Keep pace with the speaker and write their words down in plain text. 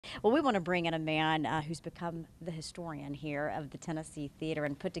Well, we want to bring in a man who's become the historian here of the Tennessee Theater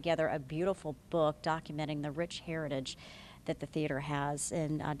and put together a beautiful book documenting the rich heritage that the theater has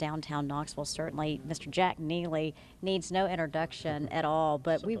in downtown Knoxville. Certainly, Mr. Jack Neely needs no introduction at all,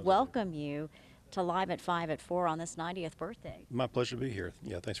 but we welcome you to Live at 5 at 4 on this 90th birthday. My pleasure to be here.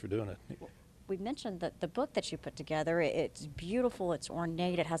 Yeah, thanks for doing it. We mentioned that the book that you put together, it's beautiful, it's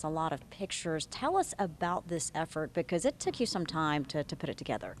ornate, it has a lot of pictures. Tell us about this effort, because it took you some time to put it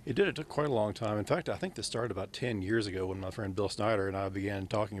together. It did. It took quite a long time. In fact, I think this started about 10 years ago when my friend Bill Snyder and I began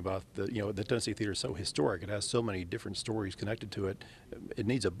talking about the Tennessee Theater is so historic. It has so many different stories connected to it. It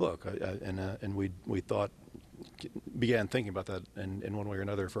needs a book, and we thought, began thinking about that in one way or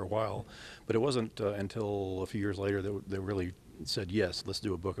another for a while. But it wasn't until a few years later that they really said, yes, let's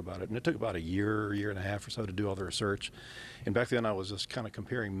do a book about it. And it took about a year and a half or so to do all the research. And back then I was just kind of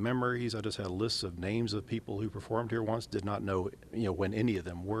comparing memories. I just had lists of names of people who performed here once, did not know, when any of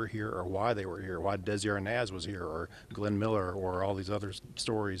them were here or why they were here, why Desi Arnaz was here or Glenn Miller or all these other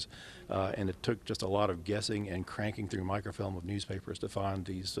stories. And it took just a lot of guessing and cranking through microfilm of newspapers to find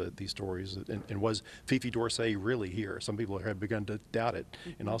these stories. And was Fifi Dorsey really here? Some people had begun to doubt it.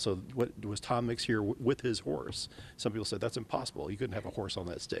 And also, was Tom Mix here with his horse? Some people said that's impossible. You couldn't have a horse on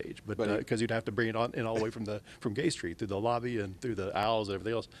that stage, but because you'd have to bring it in all the way from Gay Street through the lobby and through the aisles and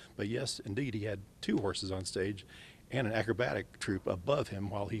everything else. But yes, indeed, he had two horses on stage and an acrobatic troupe above him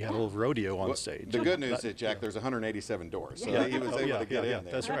while he had a little rodeo on stage. The good news is, Jack, there's 187 doors, so he was able to get in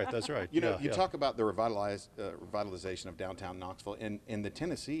there. That's right. That's right. You talk about the revitalization of downtown Knoxville, and the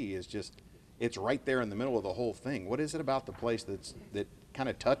Tennessee is just, it's right there in the middle of the whole thing. What is it about the place that kind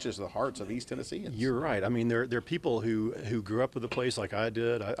of touches the hearts of East Tennesseans? You're right. I mean, there are people who grew up with the place like I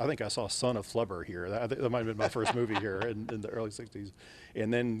did. I think I saw Son of Flubber here. That might have been my first movie here in the early 60s.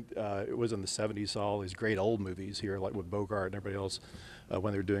 And then it was in the 70s, saw all these great old movies here, like with Bogart and everybody else,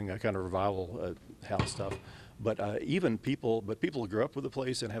 when they were doing a kind of revival house stuff. But people who grew up with the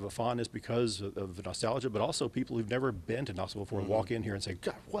place and have a fondness because of the nostalgia, but also people who've never been to Knoxville before walk in here and say,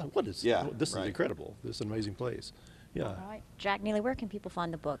 God, what is this? Is incredible. This is an amazing place. Yeah. All right. Jack Neely, where can people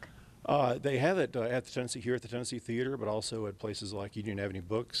find the book? They have it at the Tennessee Theater, but also at places like Union Avenue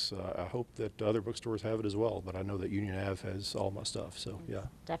Books. I hope that other bookstores have it as well, but I know that Union Ave has all my stuff, so yeah.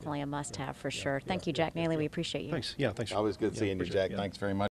 Definitely a must-have for sure. Thank you, Jack Neely. We appreciate you. Thanks. Yeah, thanks. Always good seeing you, Jack. Thanks very much.